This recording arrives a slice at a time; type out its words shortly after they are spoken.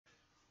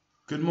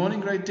Good morning,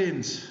 grade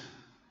 10s.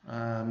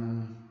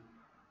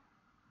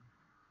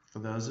 For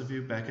those of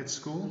you back at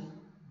school,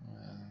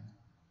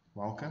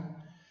 welcome.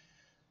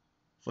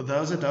 For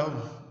those at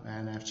home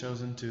and have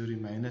chosen to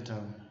remain at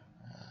home,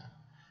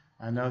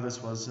 I know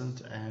this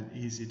wasn't an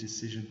easy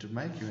decision to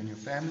make, you and your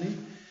family,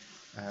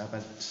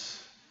 but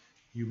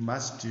you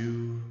must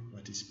do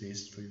what is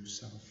best for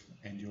yourself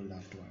and your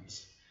loved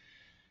ones.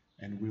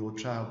 And we will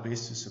try our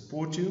best to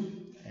support you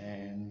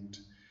and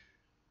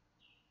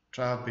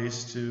try our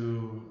best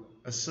to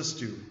assist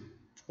you,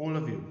 all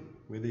of you,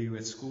 whether you're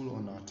at school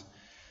or not,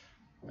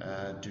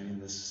 during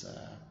this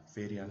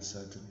very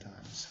uncertain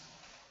times.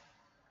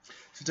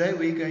 Today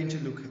we're going to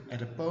look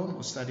at a poem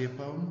or study a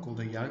poem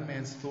called A Young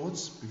Man's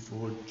Thoughts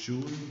Before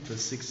June the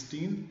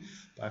 16th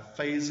by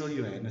Fhazel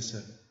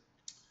Johannesse.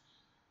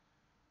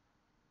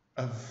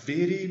 A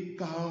very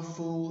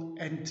powerful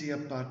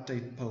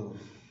anti-apartheid poem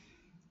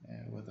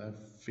with a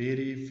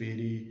very,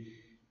 very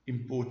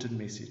important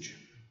message.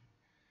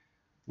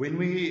 When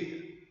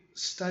we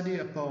study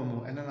a poem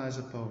or analyze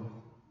a poem,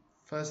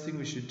 first thing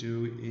we should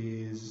do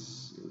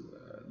is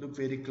look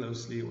very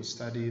closely or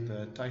study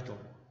the title,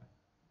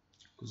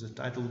 because the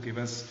title will give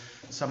us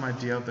some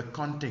idea of the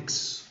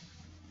context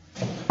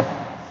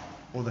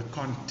or the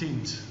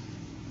content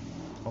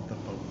of the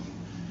poem.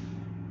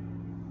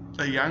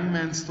 A young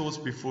man's thoughts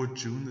before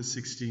June the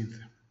 16th.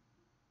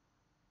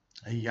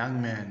 A young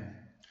man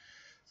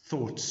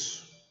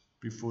thoughts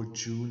before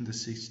June the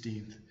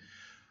 16th.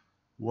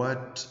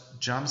 What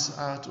jumps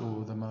out,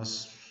 or the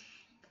most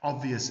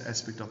obvious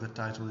aspect of the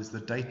title, is the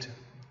date,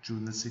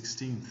 June the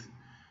 16th.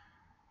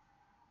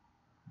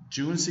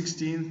 June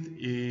 16th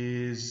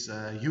is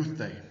Youth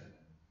Day.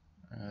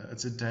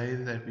 It's a day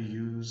that we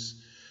use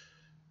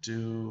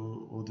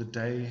to, or the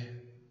day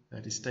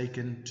that is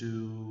taken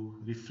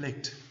to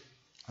reflect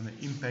on the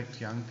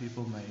impact young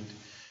people made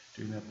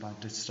during the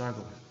apartheid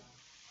struggle.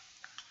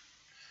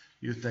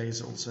 Youth Day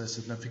is also a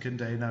significant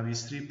day in our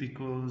history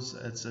because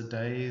it's a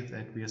day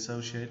that we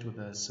associate with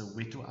the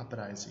Soweto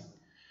uprising,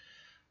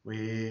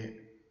 where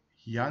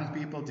young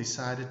people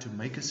decided to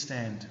make a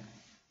stand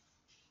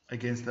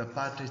against the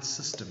apartheid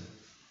system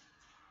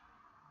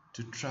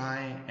to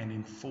try and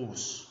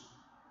enforce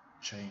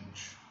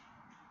change.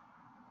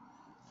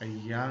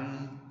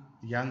 Young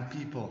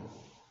people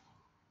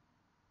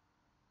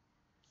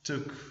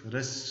took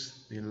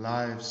risks, their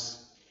lives,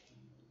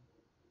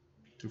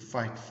 to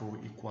fight for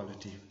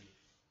equality.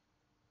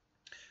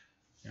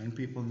 Young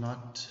people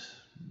not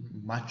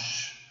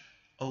much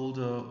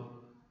older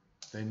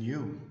than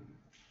you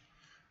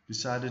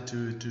decided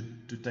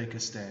to take a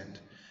stand.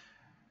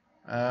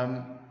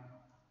 A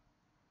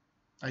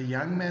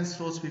young man's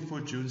thoughts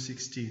before June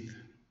 16th.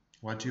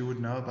 What you would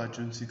know about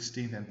June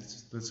 16th and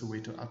the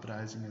Soweto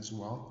uprising as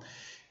well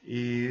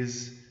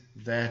is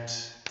that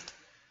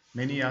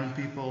many young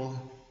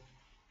people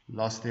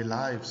lost their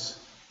lives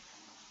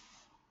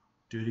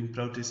during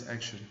protest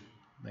action.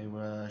 They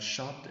were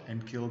shot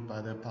and killed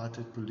by the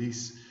apartheid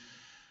police.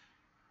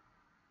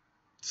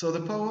 So the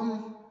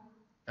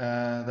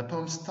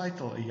poem's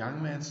title, A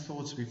Young Man's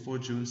Thoughts Before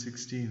June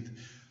 16th,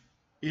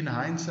 in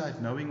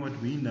hindsight, knowing what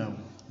we know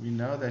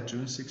that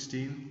June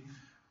 16th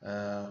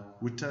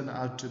would turn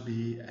out to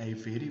be a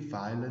very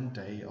violent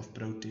day of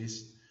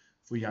protest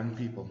for young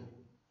people.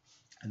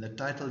 And the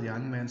title,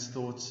 Young Man's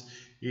Thoughts,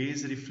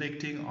 is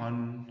reflecting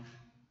on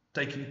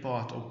taking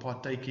part or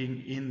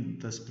partaking in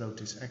this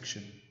protest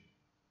action.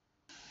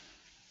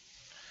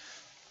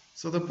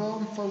 So the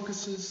poem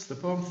focuses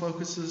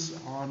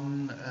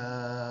on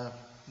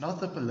not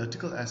the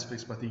political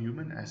aspects, but the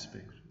human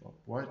aspect of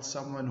what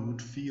someone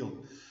would feel,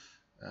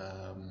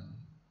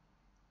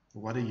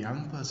 what a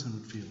young person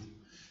would feel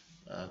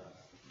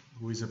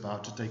who is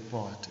about to take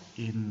part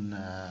in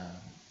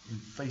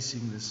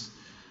facing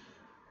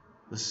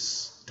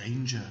this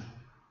danger,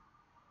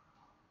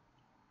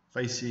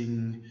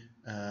 facing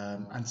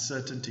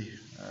uncertainty,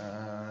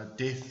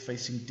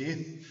 facing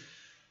death,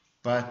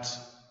 but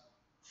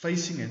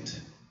facing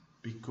it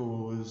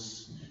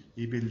because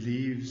he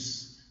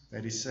believes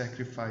that his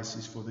sacrifice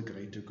is for the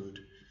greater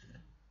good.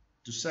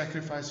 To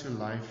sacrifice your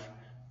life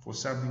for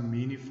something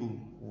meaningful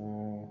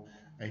or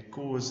a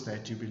cause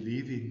that you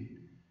believe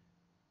in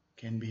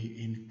can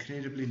be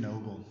incredibly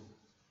noble.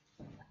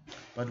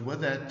 But with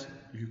that,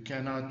 you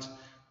cannot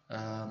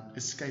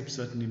escape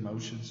certain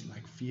emotions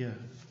like fear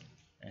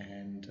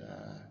and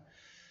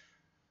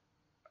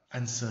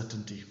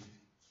uncertainty.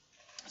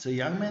 So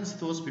Young Man's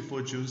Thoughts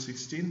Before June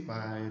 16th,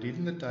 by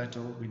reading the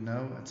title, we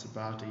know it's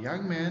about a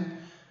young man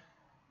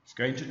who's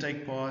going to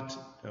take part,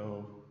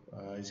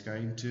 he's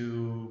going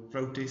to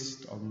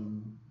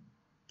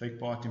take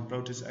part in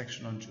protest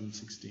action on June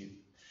 16th.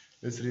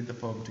 Let's read the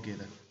poem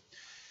together.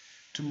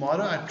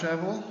 Tomorrow I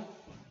travel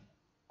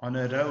on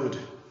a road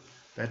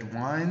that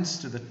winds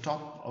to the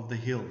top of the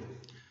hill.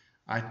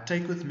 I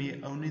take with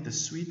me only the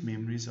sweet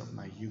memories of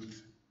my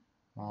youth.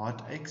 My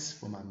heart aches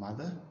for my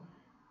mother,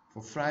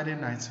 for Friday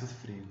nights with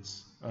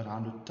friends,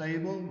 around a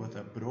table with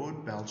a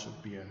broad belch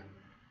of beer.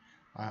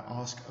 I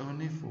ask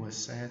only for a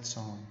sad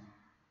song,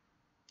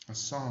 a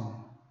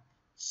song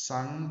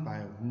sung by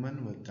a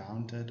woman with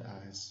downcast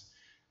eyes,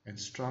 and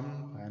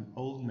strummed by an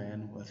old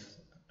man with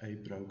a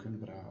broken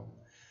brow.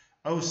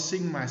 Oh,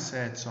 sing my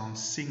sad song,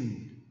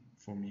 sing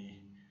for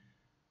me.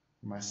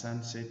 My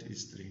sunset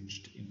is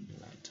drenched in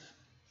blood.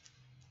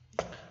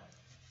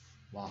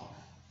 Wow.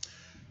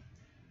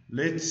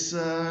 Let's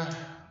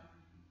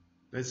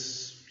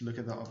look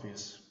at the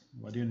obvious.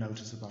 What do you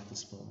notice about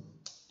this poem?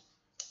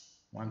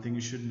 One thing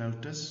you should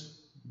notice,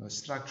 the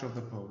structure of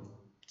the poem.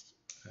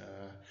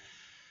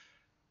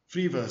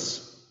 Free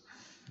verse,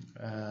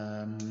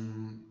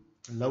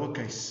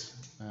 lowercase.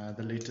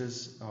 The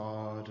letters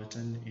are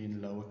written in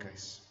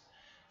lowercase.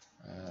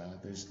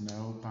 There's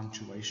no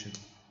punctuation.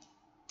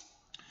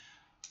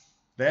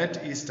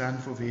 That is done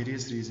for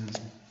various reasons.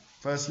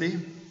 Firstly,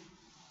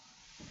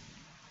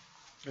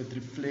 it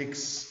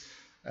reflects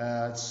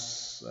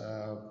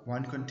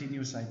one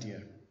continuous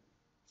idea.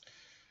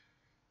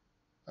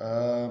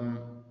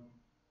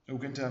 Who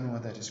can tell me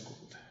what that is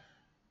called?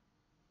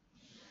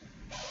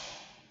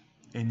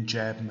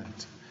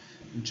 Enjambment.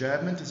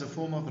 Enjambment is a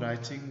form of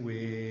writing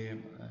where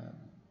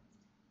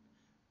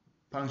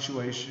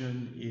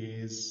punctuation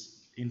is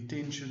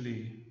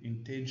intentionally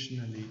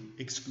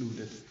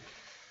excluded.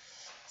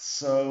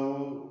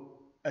 So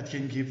it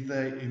can give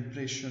the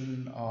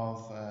impression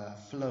of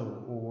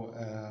flow or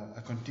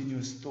a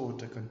continuous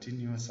thought, a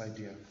continuous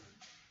idea.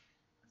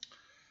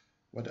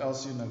 What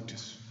else you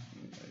notice?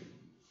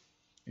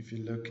 If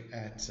you look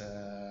at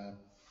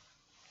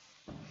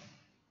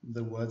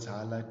the words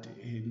highlighted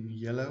in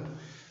yellow,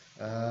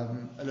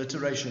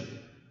 alliteration.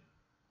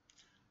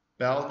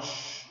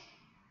 Belch,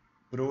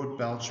 broad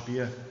belch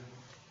beer.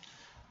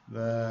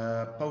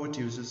 The poet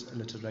uses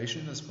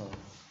alliteration in this poem.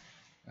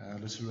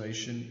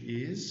 Alliteration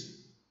is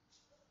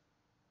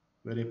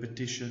the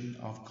repetition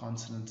of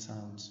consonant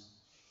sounds.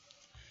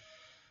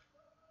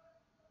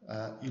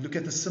 You look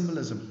at the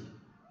symbolism.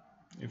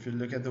 If you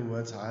look at the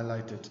words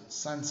highlighted,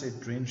 sunset,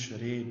 drenched,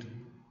 red,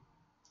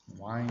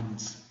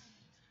 wines.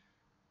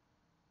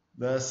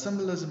 The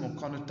symbolism or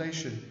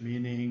connotation,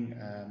 meaning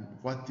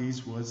what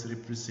these words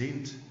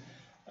represent,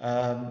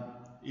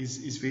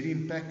 is very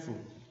impactful.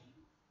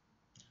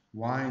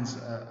 Wines,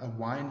 a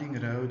winding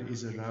road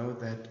is a road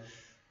that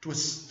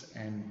twists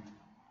and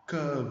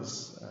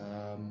curves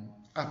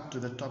up to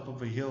the top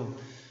of a hill.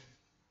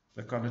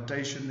 The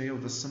connotation there, or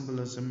the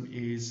symbolism,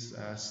 is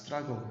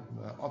struggle,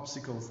 the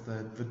obstacles,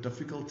 the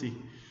difficulty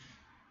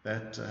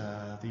that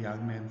the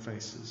young man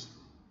faces.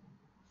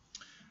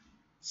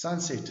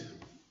 Sunset,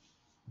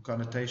 the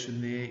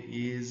connotation there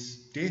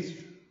is death.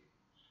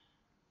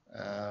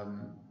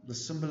 The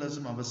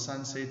symbolism of a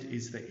sunset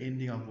is the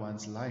ending of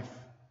one's life.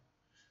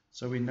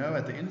 So we know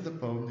at the end of the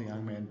poem the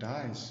young man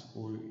dies,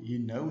 or he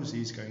knows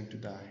he's going to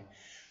die.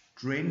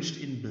 Drenched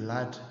in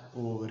blood,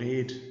 or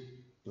red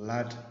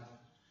blood.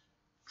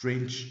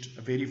 Drenched,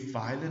 a very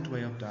violent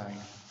way of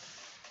dying.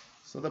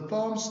 So the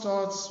poem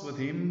starts with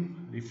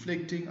him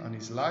reflecting on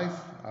his life,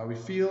 how he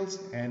feels,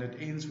 and it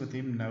ends with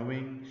him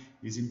knowing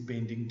his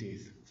impending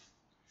death.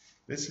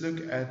 Let's look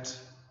at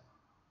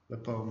the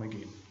poem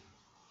again.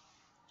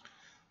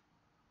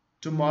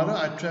 Tomorrow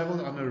I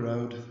traveled on a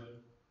road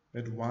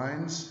that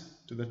winds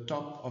to the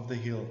top of the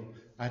hill.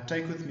 I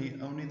take with me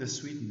only the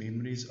sweet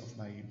memories of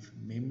my youth.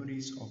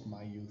 Memories of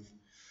my youth.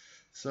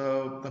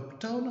 So the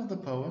tone of the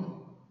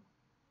poem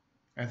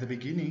at the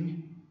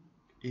beginning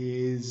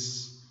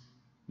is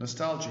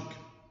nostalgic,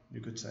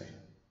 you could say.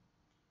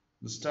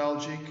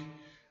 Nostalgic.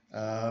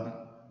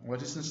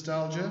 What is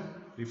nostalgia?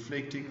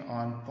 Reflecting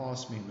on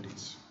past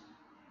memories.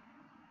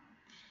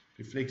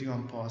 Reflecting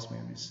on past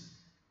memories.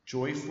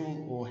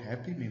 Joyful or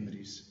happy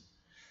memories.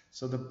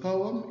 So the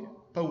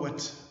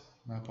poet,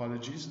 my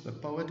apologies, the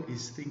poet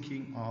is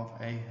thinking of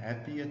a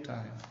happier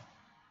time.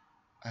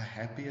 A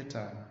happier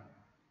time.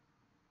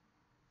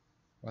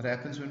 What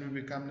happens when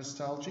we become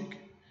nostalgic?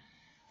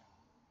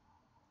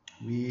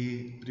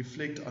 We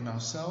reflect on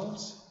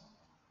ourselves,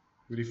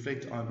 we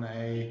reflect on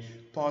a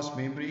past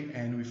memory,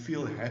 and we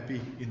feel happy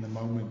in the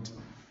moment.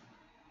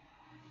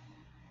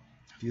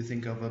 If you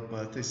think of a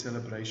birthday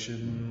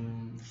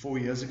celebration 4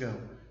 years ago,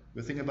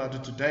 you think about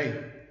it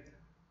today,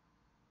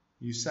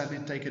 you're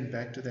suddenly taken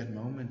back to that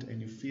moment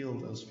and you feel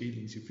those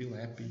feelings, you feel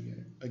happy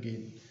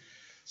again.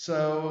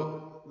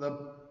 So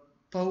the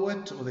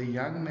poet or the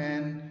young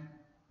man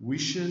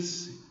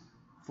wishes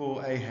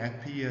for a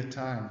happier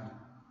time.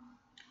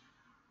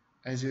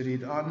 As you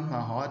read on, my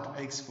heart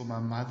aches for my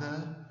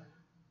mother,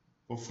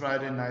 for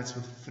Friday nights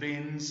with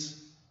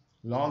friends,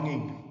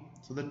 longing.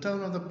 So the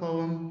tone of the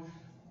poem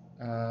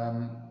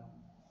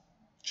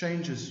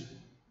changes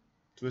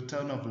to a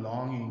tone of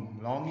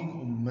longing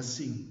or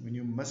missing. When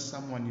you miss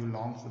someone, you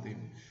long for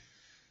them.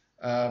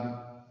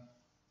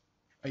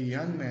 A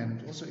young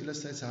man also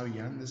illustrates how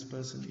young this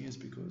person is,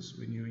 because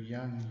when you're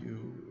young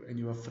and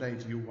you're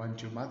afraid, you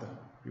want your mother,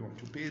 you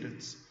want your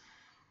parents.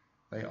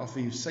 They offer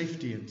you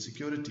safety and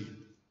security.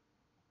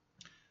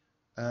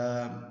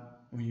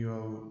 When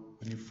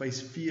you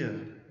face fear,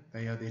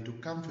 they are there to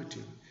comfort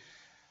you.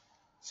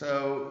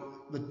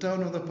 So the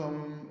tone of the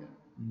poem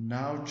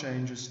now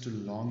changes to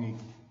longing.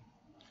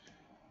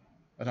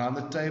 Around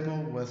the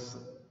table with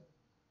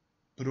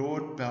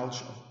broad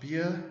belch of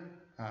beer,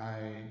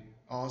 I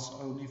asked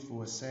only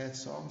for a sad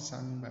song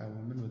sung by a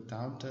woman with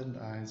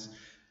downturned eyes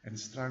and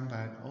strung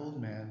by an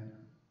old man,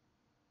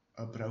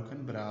 a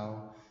broken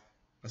brow,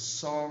 a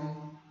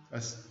song,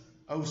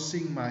 oh,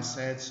 sing my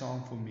sad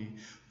song for me,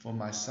 for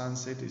my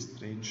sunset is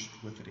drenched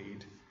with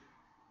red.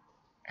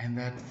 And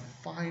that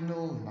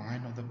final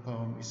line of the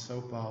poem is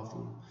so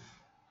powerful.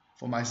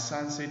 For my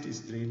sunset is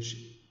drenched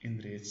in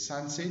red.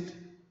 Sunset,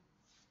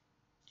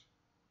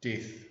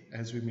 death,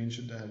 as we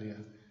mentioned earlier.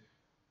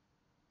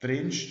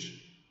 Drenched,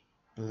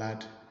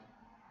 blood.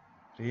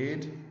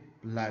 Red,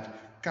 blood.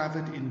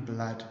 Covered in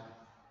blood.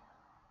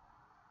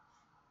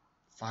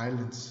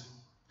 Violence.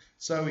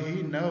 So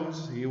he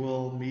knows he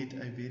will meet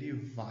a very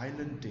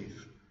violent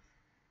death.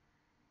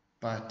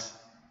 But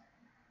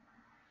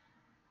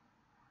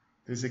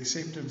there's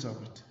acceptance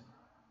of it.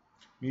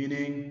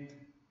 Meaning,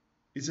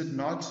 is it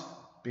not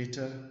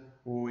better,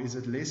 or is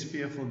it less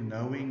fearful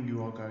knowing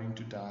you are going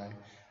to die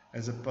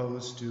as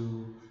opposed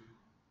to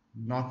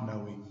not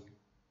knowing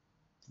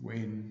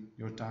when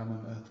your time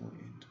on earth will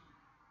end?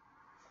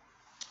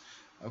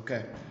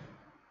 Okay.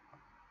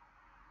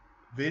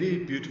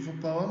 Very beautiful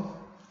poem.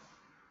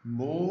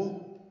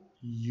 More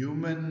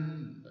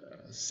human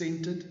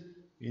centered,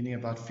 meaning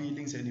about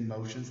feelings and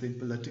emotions, than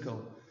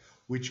political,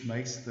 which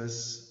makes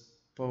this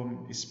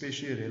poem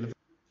especially relevant.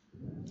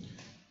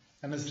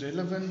 And it's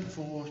relevant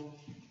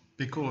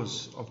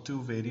because of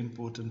two very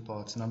important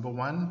parts. Number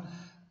one,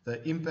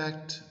 the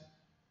impact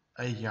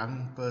a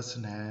young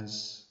person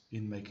has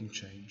in making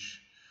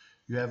change.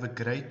 You have a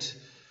great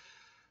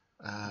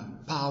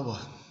power,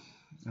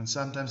 and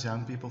sometimes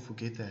young people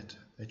forget that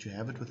you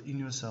have it within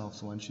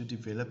yourselves. Once you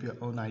develop your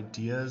own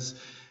ideas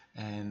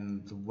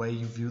and the way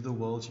you view the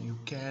world, you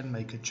can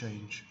make a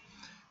change.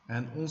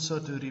 And also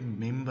to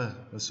remember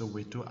the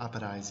Soweto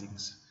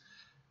uprisings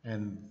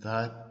and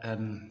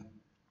and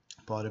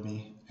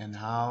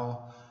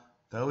how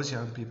those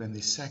young people and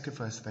the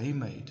sacrifice they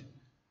made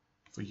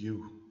for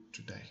you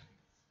today.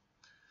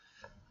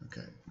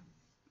 Okay.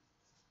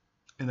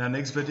 In our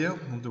next video,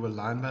 we'll do a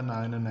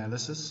line-by-line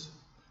analysis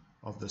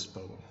of this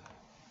poem.